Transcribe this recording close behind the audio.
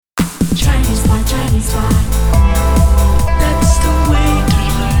Chinese pot. That's the way to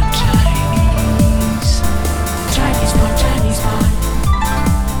learn Chinese. Chinese pot, Chinese pot.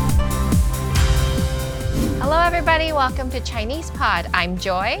 Hello everybody, welcome to Chinese Pod. I'm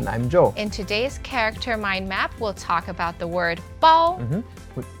Joy. And I'm Joe. In today's character mind map, we'll talk about the word bao.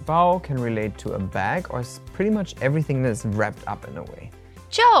 Bao can relate to a bag or pretty much everything that's wrapped up in a way.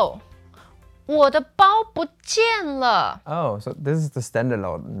 Joe, 我的包不见了. Oh, so this is the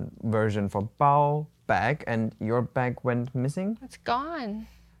standalone version for bao, bag, and your bag went missing? It's gone.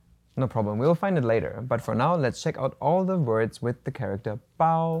 No problem, we'll find it later. But for now, let's check out all the words with the character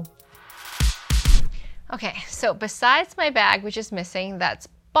bao. Okay, so besides my bag, which is missing, that's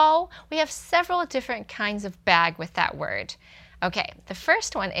bao, we have several different kinds of bag with that word. Okay, the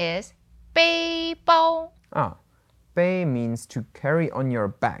first one is 背包. Bei means to carry on your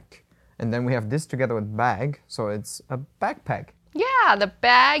back. And then we have this together with bag, so it's a backpack. Yeah, the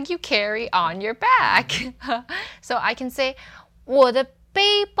bag you carry on your back. So I can say 我的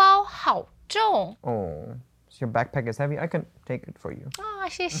背包好重. Oh, so your backpack is heavy? I can take it for you. Oh,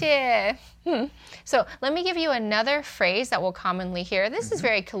 谢谢. So let me give you another phrase that we'll commonly hear. This is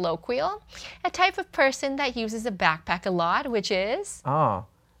very colloquial. A type of person that uses a backpack a lot, which is?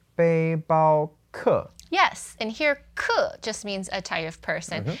 背包客. Yes, and here 客 just means a type of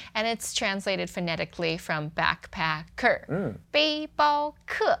person, and it's translated phonetically from backpacker. 背包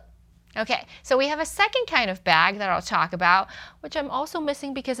客. Okay, so we have a second kind of bag that I'll talk about, which I'm also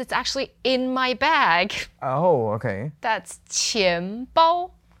missing because it's actually in my bag. Oh, okay. That's 钱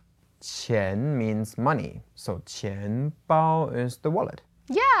包. 钱 means money, so 钱包 is the wallet.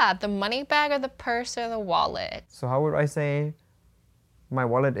 Yeah, the money bag or the purse or the wallet. So how would I say my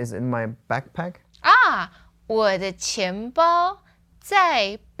wallet is in my backpack? 我的钱包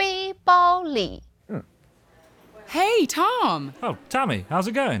在背包里. Hey, Tom! Oh, Tammy, how's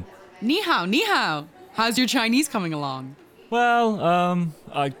it going? Ni hao, ni hao. How's your Chinese coming along? Well,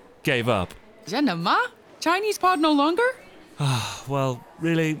 I gave up. 真的吗? Chinese pod no longer? Well,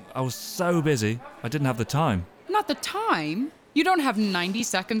 really, I was so busy, I didn't have the time. Not the time. You don't have 90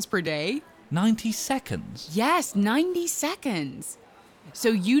 seconds per day? 90 seconds? Yes, 90 seconds. So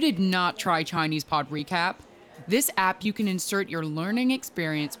you did not try Chinese Pod Recap? This app, you can insert your learning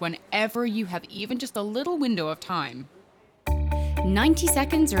experience whenever you have even just a little window of time. 90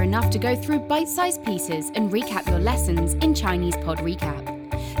 seconds are enough to go through bite-sized pieces and recap your lessons in Chinese Pod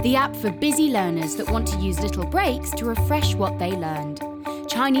Recap, the app for busy learners that want to use little breaks to refresh what they learned.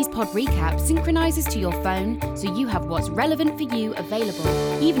 Chinese Pod Recap synchronizes to your phone so you have what's relevant for you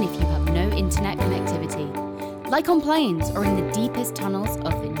available even if you have no internet connectivity, like on planes or in the deepest tunnels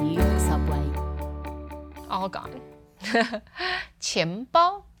of the New York subway. All gone. 钱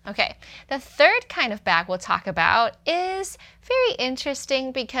包. Okay, the third kind of bag we'll talk about is very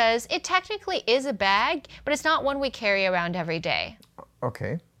interesting because it technically is a bag, but it's not one we carry around every day.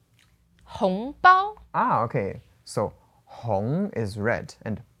 Okay. 红包. Okay. So hong is red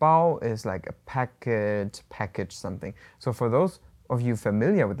and bao is like a package something. So for those of you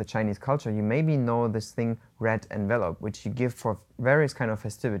familiar with the Chinese culture, you maybe know this thing red envelope, which you give for various kind of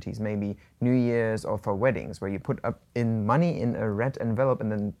festivities, maybe New Year's or for weddings, where you put up in money in a red envelope and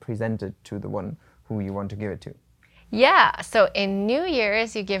then present it to the one who you want to give it to. Yeah, so in New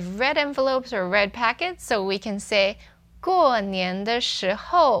Year's, you give red envelopes or red packets, so we can say 过年的时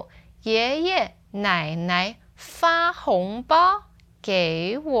候，爷爷奶奶发红包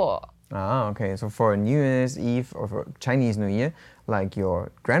给我. Okay. So for New Year's Eve or for Chinese New Year, like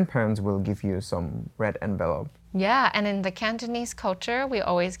your grandparents will give you some red envelope. Yeah, and in the Cantonese culture, we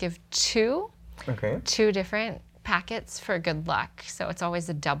always give two different packets for good luck. So it's always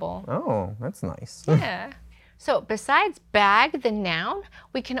a double. Oh, that's nice. Yeah. So besides bag, the noun,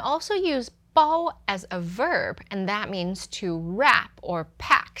 we can also use 包 as a verb, and that means to wrap or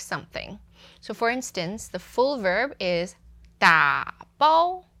pack something. So for instance, the full verb is 打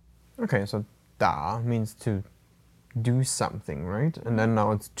包. Okay, so da means to do something, right? And then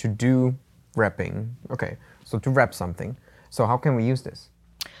now it's to do wrapping. Okay, so to wrap something. So how can we use this?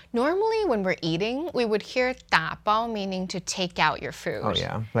 Normally when we're eating, we would hear 打包 meaning to take out your food. Oh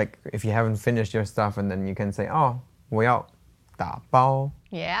yeah, like if you haven't finished your stuff and then you can say, 我要打包.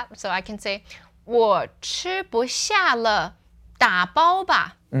 Yeah, so I can say 我吃不下了，打包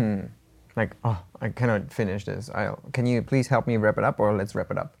吧. Like, I cannot finish this. Can you please help me wrap it up, or let's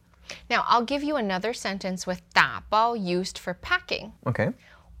wrap it up? Now, I'll give you another sentence with 打包 used for packing. Okay.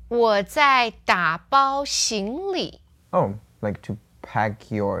 我在打包行李. Oh, like to pack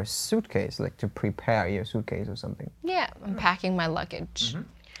your suitcase, like to prepare your suitcase or something. Yeah, I'm packing my luggage.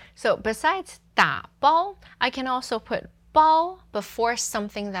 So besides 打包, I can also put bao before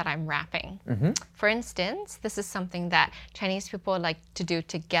something that I'm wrapping. For instance, this is something that Chinese people like to do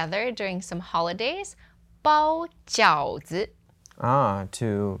together during some holidays. 包饺子.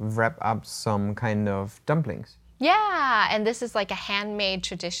 To wrap up some kind of dumplings. Yeah, and this is like a handmade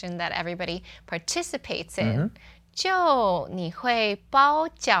tradition that everybody participates in. 就你会包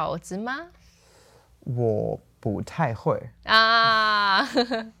饺子吗？我不太会.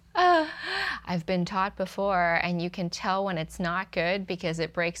 I've been taught before, and you can tell when it's not good because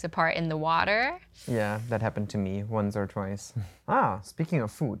it breaks apart in the water. Yeah, that happened to me once or twice. Speaking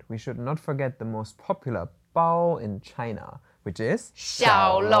of food, we should not forget the most popular bao in China, which is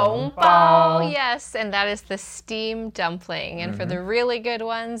小笼包. Yes, and that is the steamed dumpling. And for the really good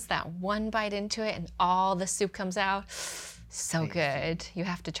ones, that one bite into it and all the soup comes out. So good. You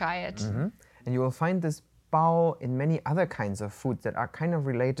have to try it. And you will find this bao in many other kinds of foods that are kind of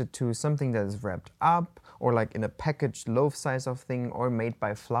related to something that is wrapped up or like in a packaged loaf size of thing or made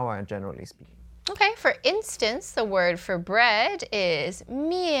by flour, generally speaking. Okay, for instance, the word for bread is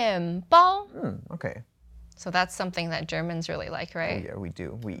面包. Okay. So that's something that Germans really like, right? Yeah, we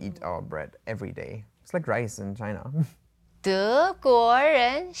do. We eat our bread every day. It's like rice in China. 德国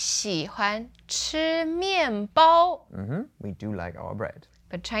人喜欢吃面包. We do like our bread.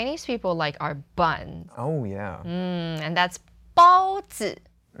 But Chinese people like our buns. Oh, yeah. And that's 包子.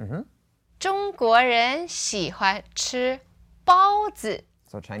 中国人喜欢吃包子.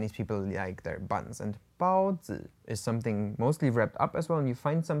 So Chinese people like their buns. And 包子 is something mostly wrapped up as well, and you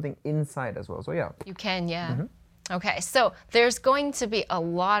find something inside as well. So yeah. You can, yeah. Okay, so there's going to be a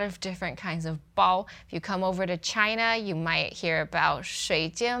lot of different kinds of bao. If you come over to China, you might hear about 水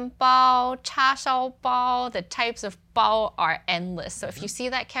煎包, 叉烧包. The types of bao are endless. So if you see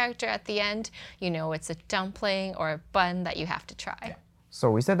that character at the end, you know it's a dumpling or a bun that you have to try. So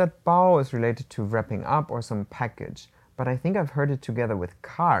we said that bao is related to wrapping up or some package. But I think I've heard it together with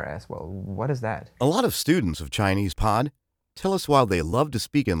car as well. What is that? A lot of students of Chinese Pod tell us while they love to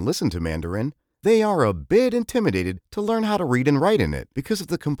speak and listen to Mandarin, they are a bit intimidated to learn how to read and write in it because of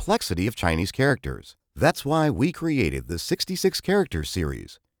the complexity of Chinese characters. That's why we created the 66 Characters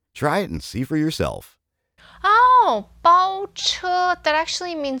series. Try it and see for yourself. Oh, 包车. That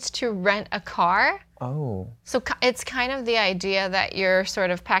actually means to rent a car. Oh. So it's kind of the idea that you're sort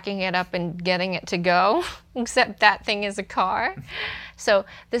of packing it up and getting it to go, except that thing is a car. So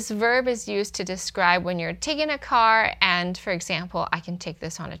this verb is used to describe when you're taking a car, and for example, I can take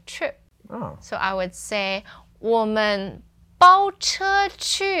this on a trip. Oh. So I would say, 我们包车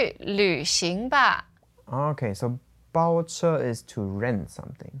去旅行吧. Okay, so 包车 is to rent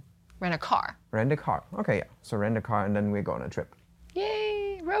something. Rent a car. Rent a car. Okay, yeah. So rent a car and then we go on a trip.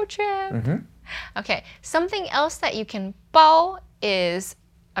 Yay, road trip. Okay, something else that you can 包 is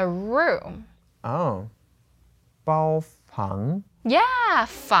a room. Oh. 包房. Yeah,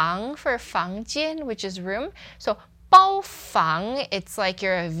 房 for 房间, which is room. So 包房, it's like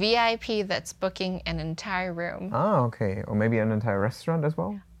you're a VIP that's booking an entire room. Ah, okay. Or maybe an entire restaurant as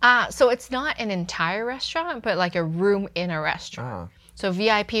well? So it's not an entire restaurant, but like a room in a restaurant. So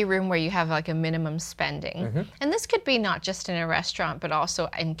VIP room where you have like a minimum spending. And this could be not just in a restaurant, but also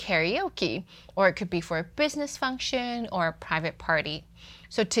in karaoke, or it could be for a business function or a private party.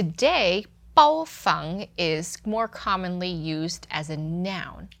 So today, 包房 is more commonly used as a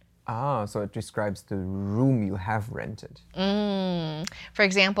noun. Ah, so it describes the room you have rented. For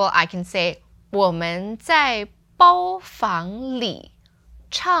example, I can say 我们在包房里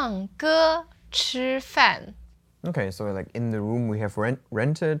唱歌吃饭. Okay, so like in the room we have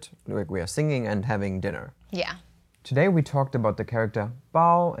rented, like we are singing and having dinner. Yeah. Today we talked about the character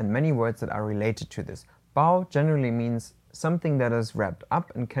bao and many words that are related to this. Bao generally means something that is wrapped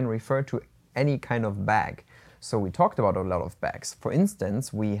up and can refer to any kind of bag. So we talked about a lot of bags. For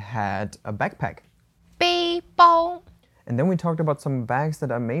instance, we had a backpack. 背包. And then we talked about some bags that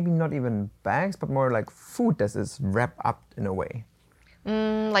are maybe not even bags, but more like food that is wrapped up in a way.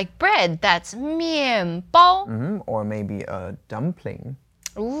 Like bread, that's 面包. Or maybe a dumpling.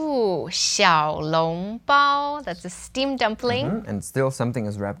 Ooh, 小笼包. That's a steamed dumpling. And still something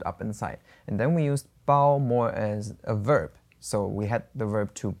is wrapped up inside. And then we used bao more as a verb. So we had the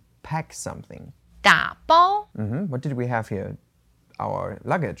verb to pack something. 打包. What did we have here? Our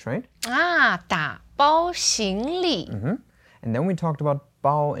luggage, right? 打包行李. And then we talked about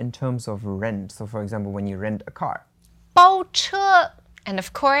bao in terms of rent. So for example, when you rent a car. 包车. And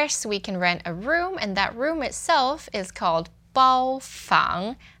of course, we can rent a room, and that room itself is called 包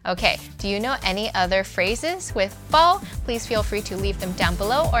房. Okay, do you know any other phrases with 包? Please feel free to leave them down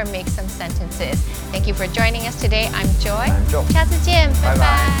below or make some sentences. Thank you for joining us today. I'm Joy. I'm Joe. 下次见，拜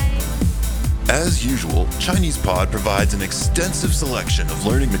拜。As usual, ChinesePod provides an extensive selection of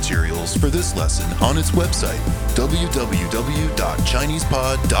learning materials for this lesson on its website,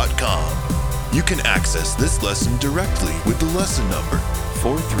 www.chinesepod.com. You can access this lesson directly with the lesson number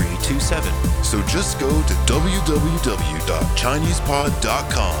 4327. So just go to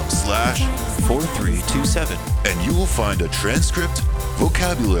www.chinesepod.com/4327 and you will find a transcript,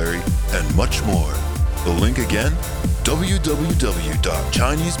 vocabulary, and much more. The link again,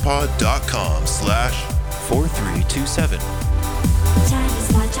 www.chinesepod.com/4327.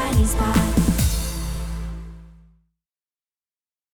 Chinese Pod, Chinese Pod.